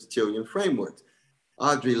to Aristotelian frameworks.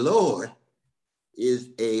 Audre Lorde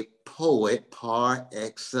is a poet par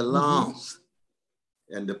excellence.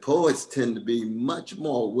 And the poets tend to be much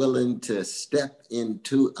more willing to step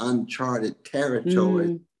into uncharted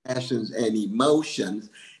territory, passions and emotions,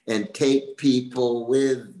 and take people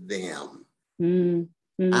with them.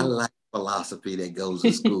 I like philosophy that goes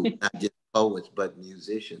to school, not just poets, but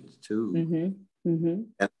musicians too.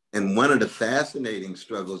 And one of the fascinating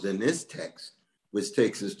struggles in this text, which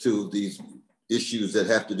takes us to these issues that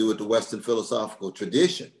have to do with the Western philosophical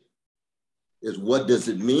tradition, is what does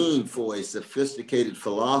it mean for a sophisticated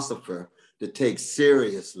philosopher to take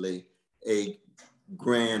seriously a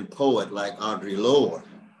grand poet like Audre Lorde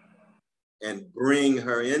and bring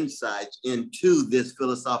her insights into this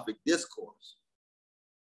philosophic discourse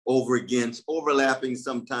over against, overlapping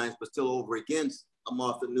sometimes, but still over against a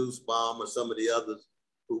Martha Nussbaum or some of the others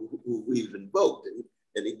who we've invoked.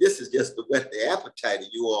 And this is just to whet the appetite of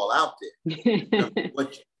you all out there.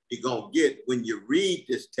 What you're gonna get when you read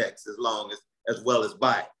this text, as well as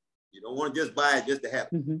buy it. You don't want to just buy it just to have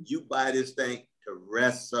it. You buy this thing to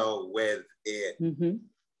wrestle with it.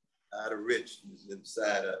 Out of richness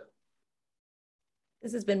inside of it.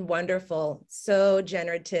 This has been wonderful, so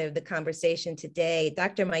generative, the conversation today.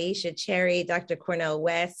 Dr. Myisha Cherry, Dr. Cornel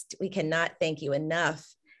West, we cannot thank you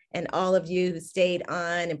enough. And all of you who stayed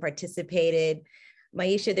on and participated.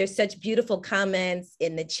 Myisha, there's such beautiful comments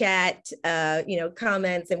in the chat,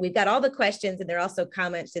 comments, and we've got all the questions, and there are also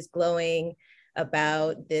comments just glowing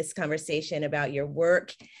about this conversation, about your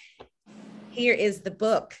work. Here is the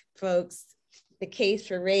book, folks. The Case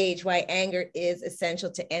for Rage, Why Anger is Essential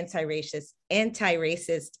to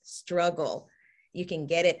Anti-Racist Struggle. You can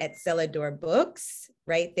get it at Cellar Door Books,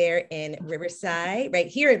 right there in Riverside, right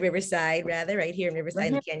here in Riverside,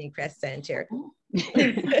 in the Canyon Crest Center.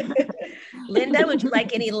 Linda, would you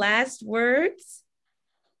like any last words?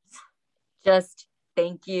 Just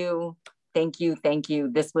thank you.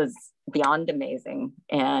 This was beyond amazing.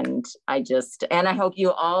 And I hope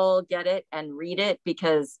you all get it and read it,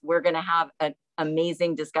 because we're going to have an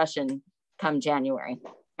amazing discussion come January,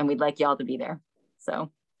 and we'd like y'all to be there.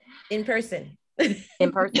 So in person. We're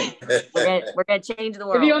gonna change the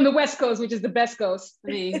world. If you're on the West Coast, which is the best coast,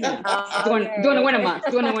 I mean, during the winter months,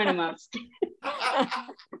 doing the winter months.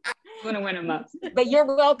 But you're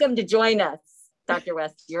welcome to join us, Dr.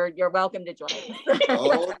 West. You're welcome to join us.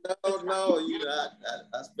 Oh no!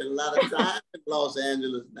 I spend a lot of time in Los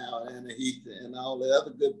Angeles now, and Anahita and all the other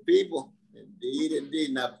good people.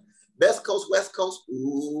 Indeed. Now, Best Coast, West Coast.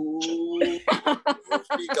 Ooh, she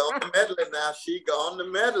gone to meddling now.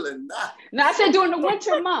 No, I said during the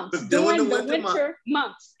winter months. During the winter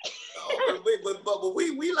months. But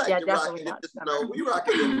we like to rock it in the snow. We rock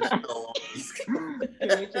it in the snow.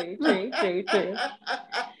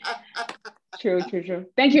 True.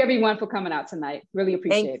 Thank you, everyone, for coming out tonight. Really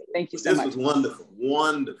appreciate it. Thank you so much. This was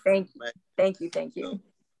wonderful. Thank you.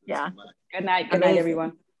 Yeah. Good night,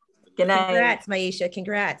 everyone. Good night. Congrats, Myisha.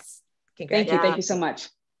 Congrats. Thank you so much.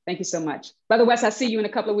 Brother West, I'll see you in a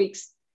couple of weeks.